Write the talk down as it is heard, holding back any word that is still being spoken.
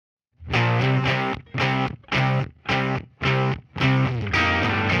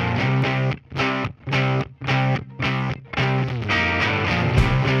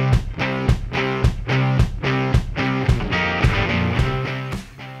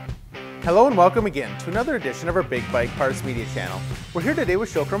Hello and welcome again to another edition of our Big Bike Parts Media channel. We're here today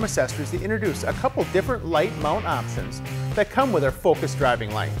with Showchrome Accessories to introduce a couple different light mount options that come with our focused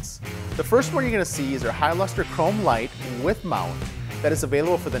driving lights. The first one you're going to see is our high luster chrome light with mount that is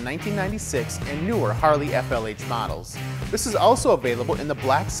available for the 1996 and newer Harley FLH models. This is also available in the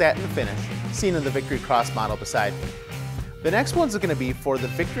black satin finish seen in the Victory Cross model beside me. The next one's going to be for the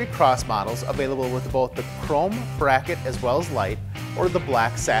Victory Cross models available with both the chrome bracket as well as light or the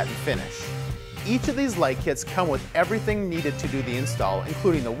black satin finish. Each of these light kits come with everything needed to do the install,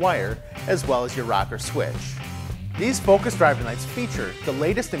 including the wire as well as your rocker switch. These focused driving lights feature the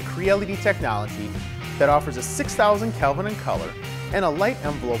latest in CREE LED technology that offers a 6,000 Kelvin in color and a light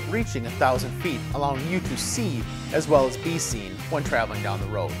envelope reaching 1,000 feet, allowing you to see as well as be seen when traveling down the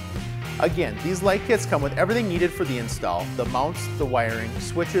road. Again, these light kits come with everything needed for the install, the mounts, the wiring,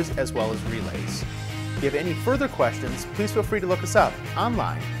 switches, as well as relays. If you have any further questions, please feel free to look us up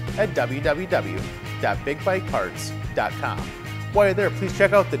online at www.bigbikeparts.com. While you're there, please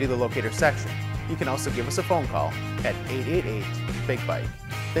check out the dealer locator section. You can also give us a phone call at 888-BIG-BIKE.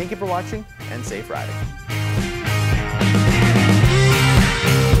 Thank you for watching and safe riding.